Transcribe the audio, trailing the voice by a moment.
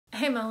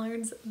Hey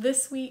Mallards,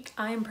 this week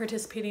I am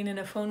participating in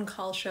a phone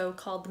call show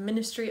called the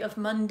Ministry of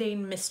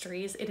Mundane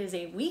Mysteries. It is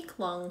a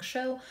week-long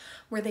show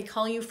where they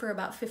call you for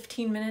about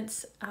 15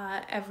 minutes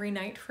every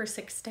night for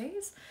 6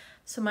 days.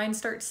 So mine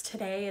starts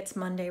today. It's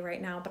Monday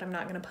right now, but I'm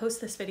not going to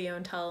post this video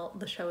until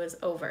the show is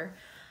over.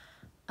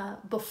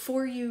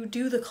 Before you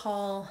do the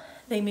call,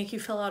 they make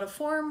you fill out a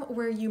form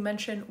where you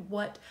mention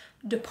what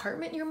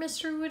department your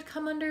mystery would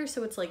come under.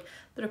 So it's like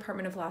the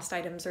Department of Lost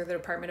Items or the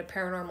Department of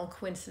Paranormal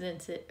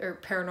Coincidences or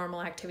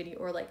Paranormal Activity,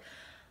 or like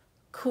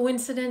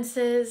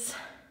coincidences,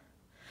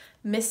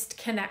 missed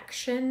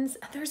connections.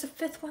 And there's a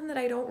fifth one that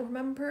I don't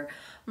remember.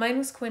 Mine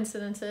was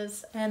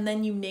coincidences. And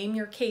then you name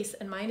your case.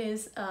 And mine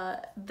is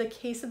the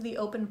case of the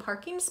open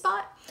parking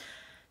spot,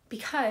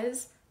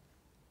 because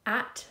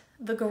at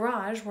the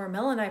garage where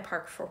Mel and I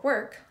park for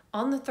work,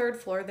 on the third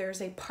floor,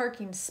 there's a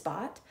parking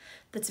spot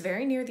that's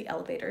very near the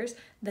elevators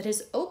that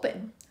is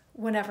open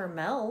whenever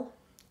Mel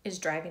is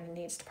driving and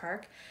needs to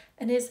park,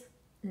 and is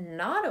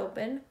not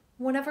open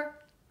whenever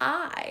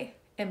I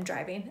am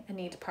driving and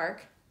need to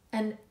park.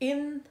 And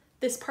in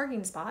this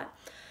parking spot,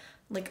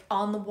 like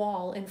on the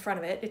wall in front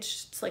of it,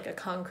 it's just like a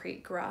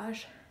concrete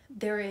garage,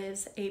 there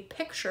is a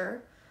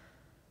picture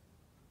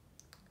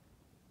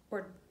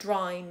or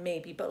drawing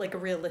maybe, but like a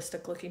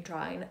realistic looking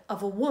drawing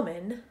of a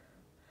woman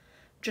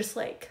just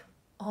like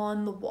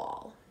on the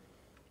wall.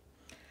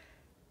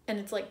 And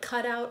it's like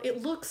cut out.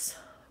 It looks,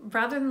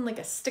 rather than like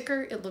a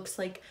sticker, it looks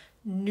like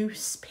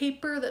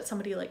newspaper that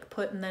somebody like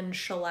put and then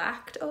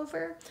shellacked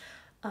over.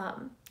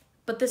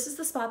 But this is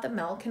the spot that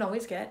Mel can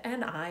always get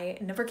and I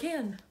never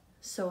can.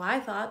 So I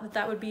thought that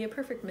that would be a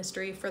perfect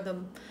mystery for the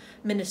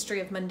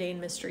Ministry of Mundane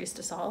Mysteries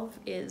to solve,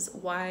 is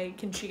why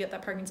can she get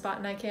that parking spot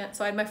and I can't?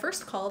 So I had my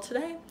first call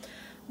today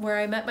where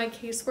I met my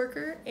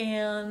caseworker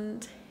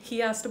and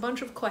he asked a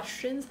bunch of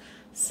questions,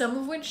 some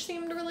of which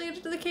seemed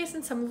related to the case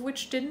and some of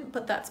which didn't,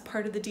 but that's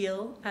part of the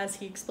deal. As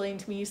he explained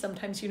to me,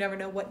 sometimes you never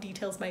know what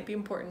details might be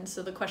important,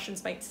 so the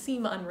questions might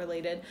seem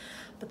unrelated,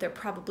 but they're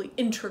probably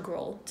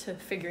integral to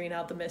figuring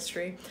out the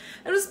mystery.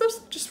 And it was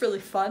mostly just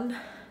really fun.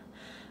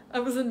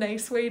 It was a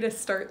nice way to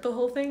start the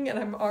whole thing, and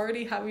I'm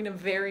already having a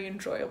very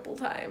enjoyable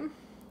time.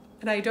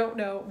 And I don't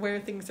know where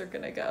things are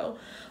gonna go,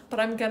 but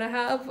I'm gonna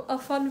have a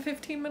fun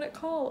 15-minute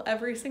call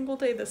every single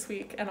day this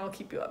week, and I'll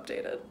keep you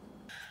updated.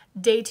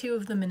 Day 2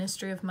 of the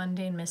Ministry of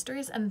Mundane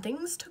Mysteries, and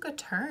things took a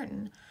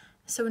turn.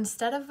 So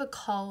instead of a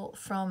call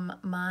from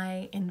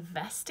my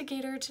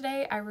investigator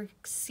today, I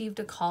received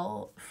a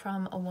call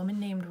from a woman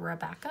named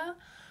Rebecca,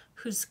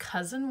 whose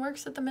cousin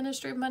works at the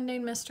Ministry of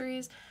Mundane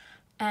Mysteries.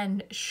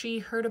 And she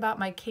heard about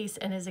my case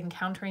and is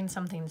encountering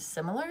something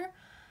similar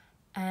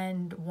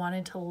and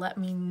wanted to let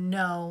me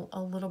know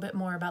a little bit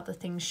more about the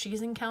things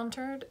she's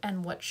encountered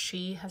and what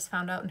she has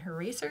found out in her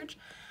research,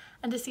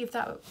 and to see if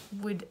that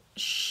would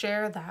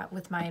share that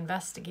with my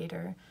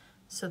investigator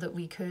so that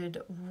we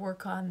could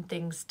work on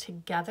things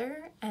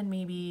together and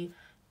maybe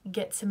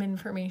get some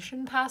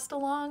information passed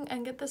along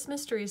and get this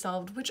mystery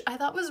solved, which I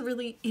thought was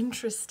really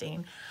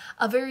interesting.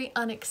 A very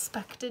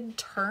unexpected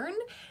turn.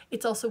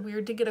 It's also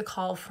weird to get a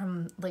call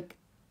from like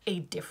a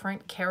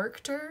different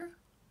character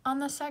on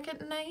the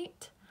second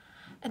night.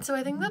 And so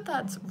I think that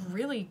that's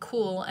really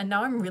cool. And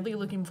now I'm really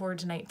looking forward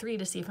to night 3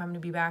 to see if I'm going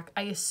to be back.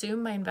 I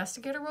assume my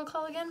investigator will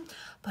call again,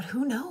 but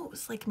who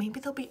knows? Like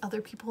maybe there'll be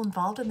other people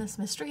involved in this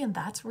mystery and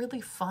that's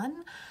really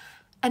fun.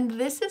 And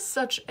this is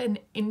such an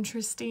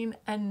interesting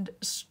and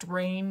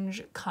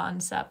strange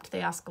concept.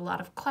 They ask a lot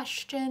of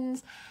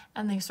questions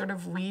and they sort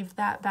of weave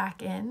that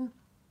back in.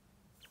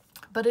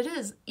 But it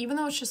is, even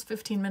though it's just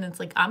 15 minutes,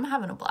 like I'm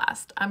having a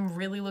blast. I'm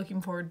really looking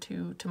forward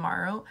to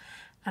tomorrow,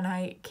 and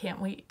I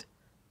can't wait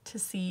to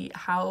see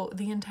how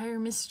the entire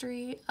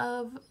mystery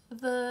of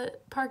the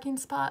parking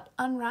spot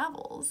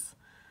unravels.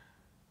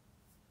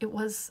 It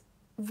was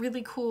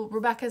really cool.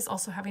 Rebecca is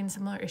also having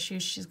similar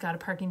issues. She's got a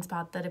parking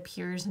spot that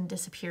appears and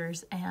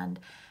disappears, and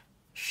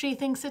she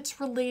thinks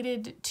it's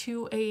related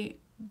to a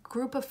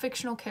group of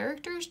fictional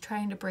characters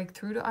trying to break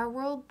through to our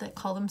world that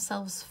call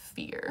themselves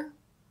Fear.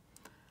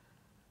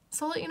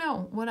 So I'll let you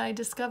know what I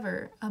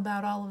discover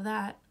about all of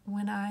that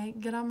when I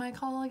get on my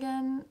call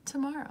again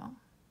tomorrow.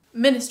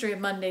 Ministry of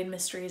Mundane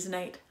Mysteries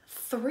night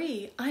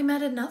 3, I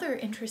met another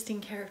interesting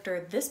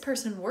character. This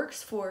person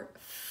works for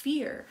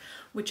Fear,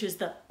 which is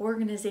the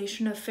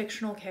organization of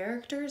fictional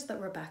characters that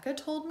Rebecca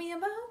told me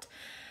about.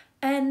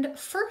 And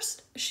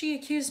first, she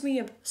accused me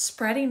of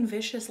spreading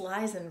vicious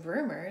lies and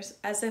rumors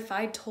as if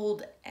I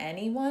told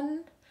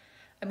anyone.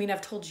 I mean,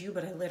 I've told you,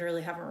 but I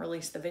literally haven't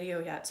released the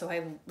video yet, so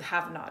I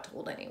have not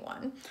told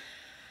anyone.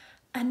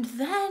 And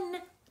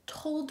then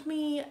told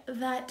me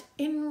that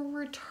in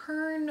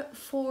return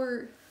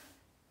for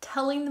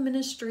telling the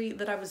ministry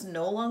that I was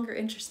no longer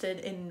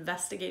interested in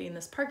investigating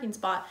this parking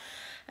spot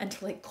and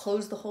to like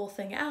close the whole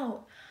thing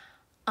out,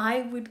 I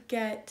would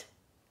get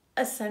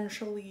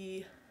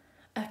essentially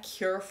a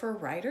cure for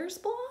writer's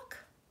block,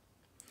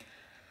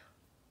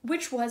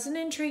 which was an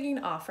intriguing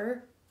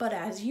offer, But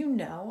as you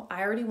know,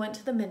 I already went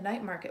to the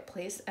midnight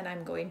marketplace and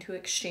I'm going to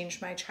exchange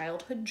my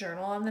childhood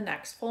journal on the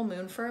next full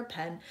moon for a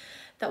pen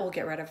that will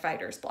get rid of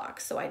writer's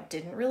block. So I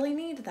didn't really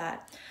need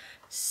that.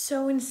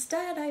 So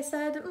instead I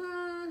said,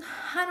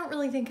 I don't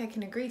really think I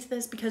can agree to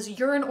this because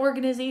you're an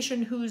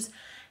organization whose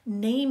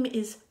name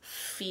is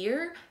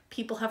fear.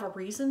 People have a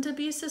reason to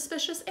be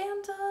suspicious,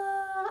 and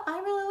I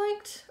really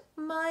liked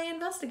my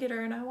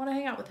investigator and I want to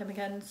hang out with him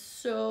again.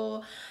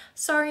 So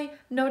sorry,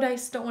 no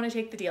dice, don't want to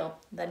take the deal.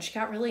 Then she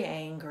got really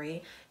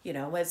angry, you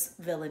know, as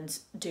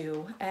villains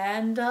do,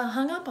 and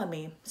hung up on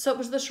me. So it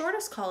was the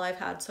shortest call I've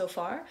had so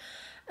far,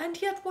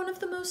 and yet one of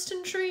the most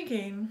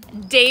intriguing.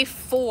 Day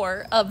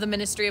 4 of the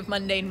Ministry of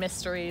Mundane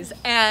Mysteries,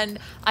 and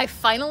I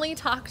finally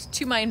talked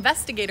to my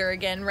investigator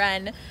again,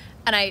 Ren,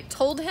 and I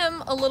told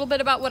him a little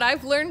bit about what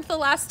I've learned the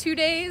last 2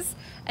 days,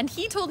 and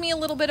he told me a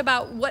little bit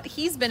about what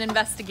he's been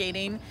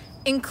investigating,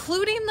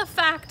 including the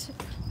fact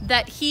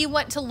that he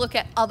went to look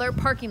at other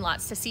parking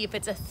lots to see if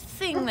it's a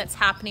thing that's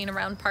happening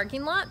around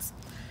parking lots.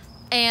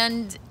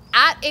 And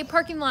at a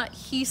parking lot,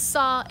 he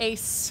saw a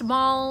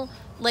small,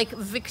 like,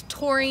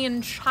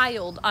 Victorian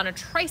child on a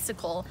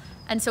tricycle.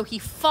 And so he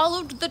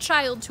followed the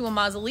child to a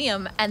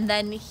mausoleum, and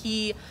then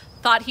he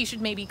thought he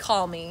should maybe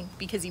call me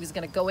because he was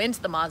going to go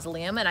into the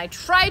mausoleum. And I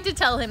tried to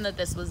tell him that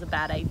this was a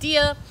bad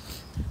idea,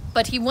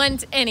 but he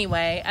went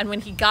anyway. And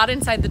when he got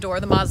inside the door,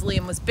 the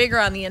mausoleum was bigger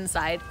on the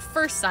inside.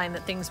 First sign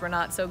that things were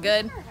not so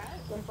good.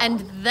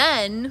 And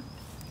then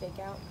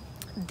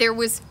there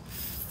was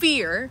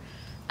fear,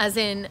 as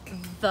in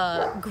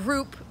the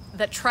group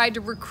that tried to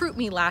recruit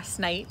me last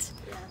night,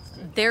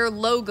 their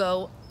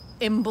logo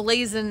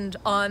emblazoned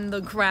on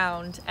the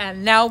ground.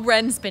 And now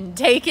Ren's been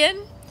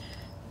taken,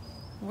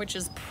 which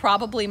is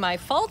probably my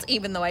fault,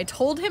 even though I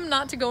told him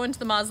not to go into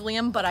the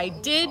mausoleum, but I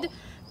did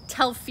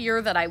tell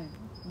Fear that I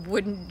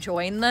wouldn't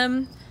join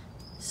them.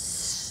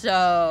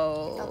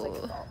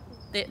 So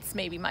it's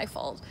maybe my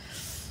fault.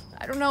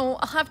 I don't know.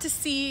 I'll have to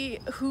see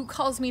who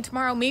calls me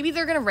tomorrow. Maybe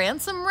they're gonna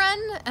ransom Ren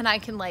and I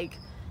can, like,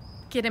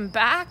 get him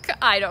back.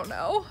 I don't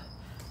know.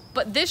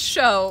 But this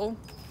show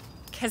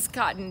has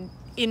gotten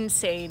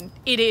insane.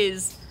 It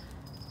is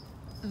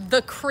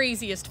the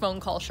craziest phone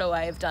call show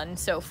I have done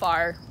so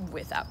far,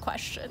 without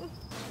question.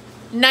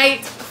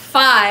 Night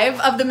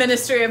 5 of the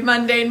Ministry of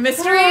Mundane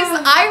Mysteries.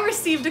 I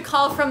received a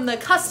call from the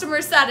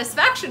customer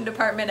satisfaction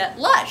department at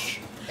Lush.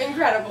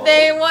 Incredible.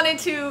 They wanted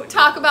to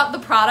talk about the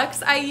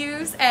products I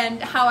use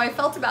and how I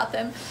felt about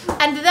them,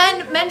 and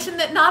then mention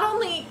that not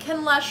only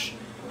can Lush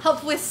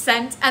help with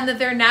scent and that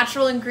their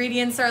natural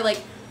ingredients are,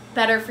 like,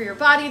 better for your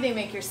body, they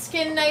make your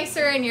skin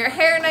nicer and your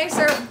hair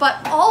nicer,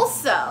 but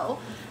also,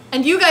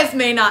 and you guys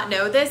may not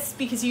know this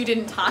because you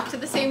didn't talk to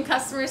the same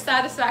customer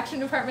satisfaction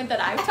department that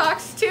I've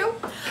talked to,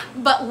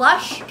 but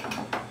Lush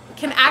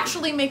can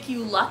actually make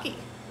you lucky.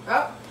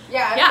 Oh,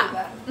 yeah, I've heard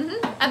that.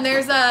 Mm-hmm. And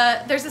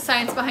there's a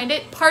science behind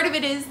it. Part of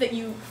it is that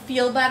you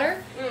feel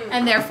better,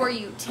 and therefore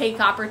you take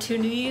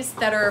opportunities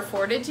that are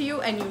afforded to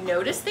you, and you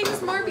notice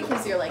things more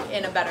because you're, like,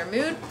 in a better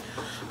mood.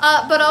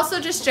 But also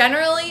just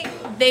generally,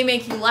 they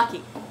make you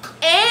lucky.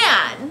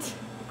 And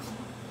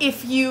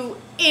if you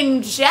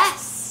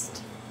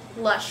ingest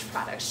Lush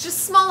products,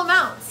 just small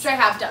amounts, Which I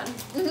have done.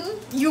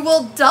 you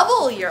will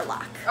double your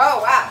luck.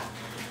 Oh,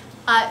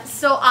 wow.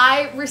 So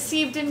I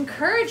received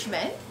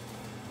encouragement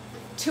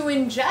to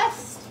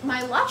ingest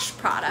my Lush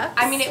products.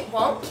 I mean, it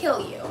won't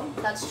kill you.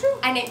 That's true.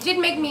 And it did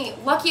make me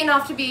lucky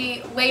enough to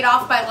be laid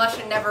off by Lush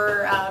and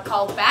never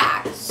called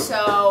back.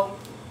 So,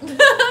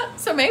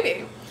 so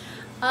maybe.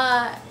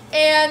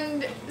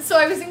 And so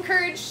I was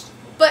encouraged,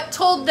 but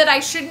told that I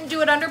shouldn't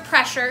do it under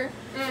pressure,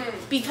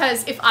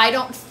 because if I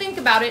don't think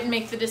about it and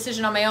make the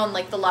decision on my own,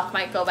 like, the luck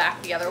might go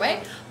back the other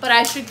way. But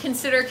I should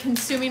consider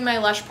consuming my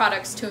Lush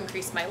products to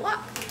increase my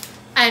luck.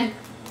 And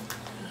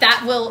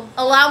that will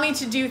allow me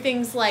to do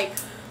things like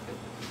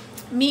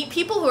meet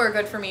people who are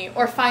good for me,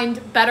 or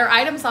find better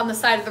items on the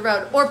side of the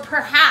road, or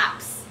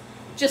perhaps,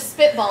 just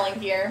spitballing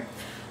here,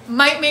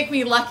 might make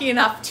me lucky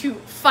enough to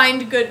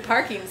find good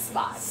parking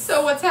spots.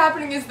 So what's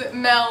happening is that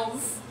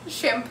Mel's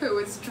shampoo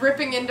is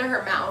dripping into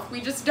her mouth.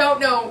 We just don't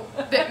know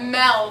that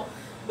Mel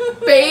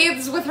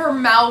bathes with her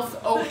mouth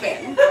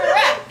open.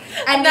 Correct.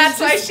 And that's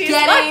why just she's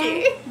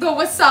getting lucky. the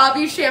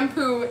wasabi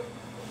shampoo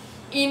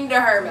into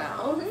her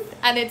mouth.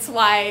 And it's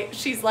why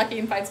she's lucky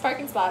and finds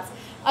parking spots.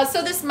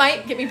 So this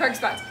might get me parking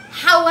spots.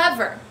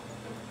 However,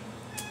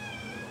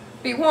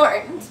 Be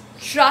warned.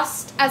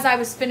 just as I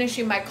was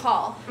finishing my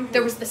call,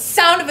 there was the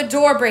sound of a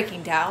door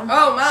breaking down.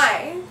 Oh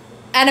my.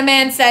 And a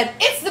man said,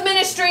 "It's the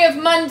Ministry of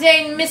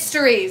Mundane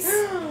Mysteries."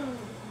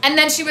 And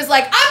then she was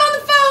like, "I'm on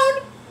the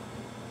phone."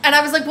 And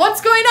I was like, "What's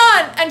going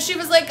on?" And she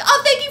was like,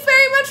 "Oh, thank you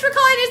very much for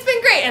calling. It's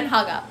been great." And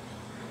hung up.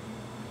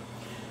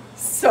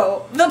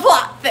 So the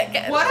plot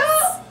thickens. What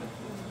a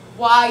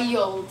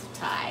wild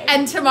time.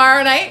 And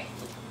tomorrow night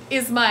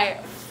is my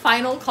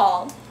final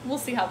call. We'll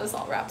see how this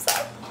all wraps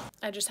up.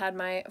 I just had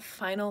my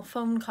final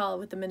phone call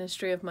with the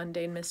Ministry of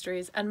Mundane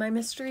Mysteries, and my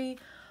mystery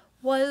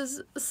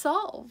was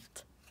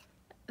solved.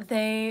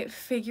 They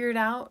figured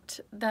out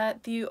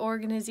that the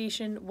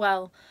organization,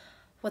 well,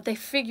 what they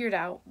figured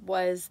out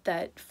was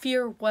that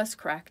fear was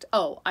correct.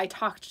 Oh, I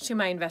talked to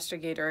my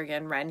investigator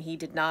again, Ren. He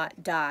did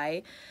not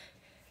die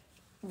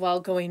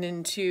while going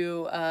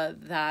into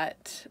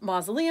that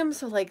mausoleum,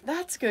 so like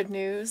that's good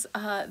news.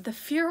 The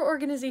fear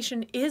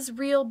organization is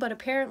real, but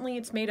apparently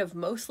it's made of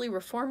mostly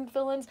reformed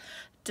villains,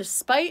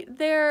 despite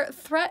their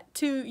threat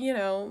to, you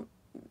know,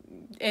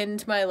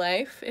 end my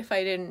life if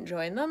I didn't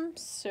join them.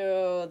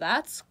 So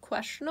that's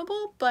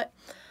questionable, but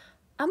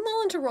I'm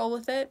willing to roll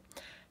with it.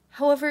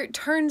 However, it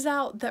turns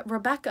out that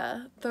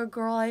Rebecca, the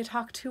girl I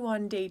talked to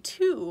on day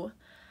 2,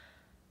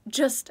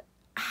 just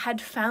had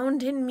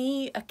found in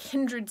me a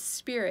kindred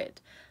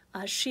spirit.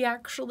 She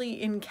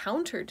actually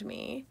encountered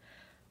me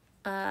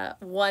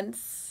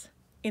once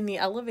in the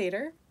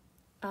elevator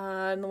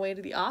on the way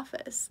to the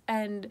office,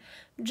 and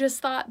just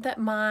thought that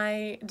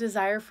my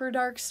desire for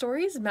dark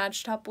stories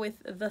matched up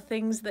with the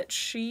things that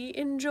she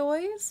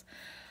enjoys.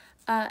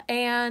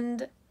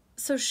 And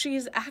so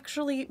she's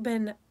actually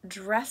been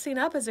dressing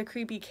up as a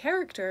creepy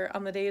character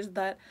on the days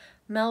that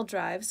Mel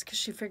drives, because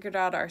she figured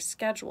out our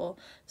schedule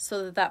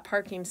so that that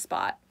parking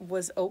spot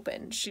was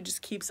open. She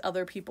just keeps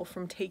other people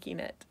from taking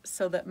it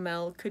so that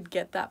Mel could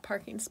get that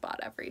parking spot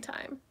every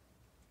time.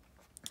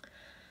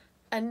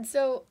 And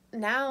so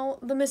now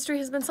the mystery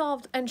has been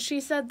solved, and she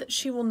said that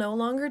she will no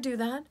longer do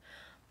that.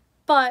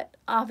 But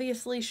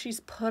obviously she's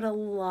put a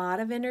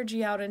lot of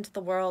energy out into the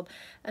world,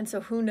 and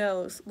so who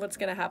knows what's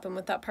going to happen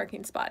with that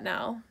parking spot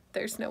now.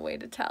 There's no way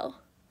to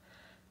tell.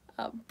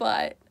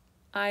 But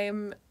I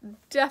am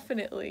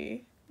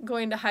definitely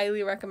going to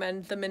highly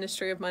recommend the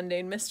Ministry of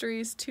Mundane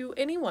Mysteries to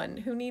anyone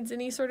who needs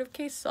any sort of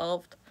case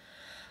solved.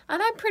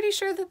 And I'm pretty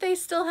sure that they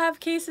still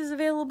have cases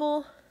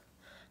available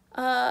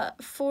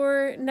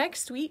for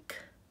next week.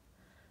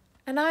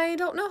 And I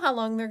don't know how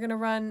long they're going to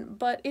run,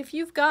 but if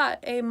you've got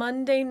a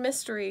mundane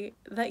mystery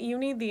that you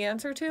need the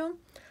answer to,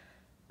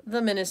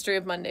 the Ministry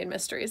of Mundane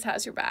Mysteries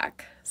has your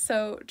back.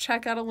 So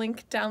check out a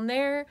link down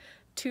there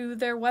to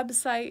their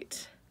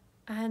website,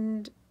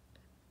 and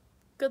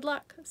good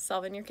luck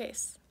solving your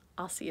case.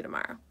 I'll see you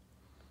tomorrow.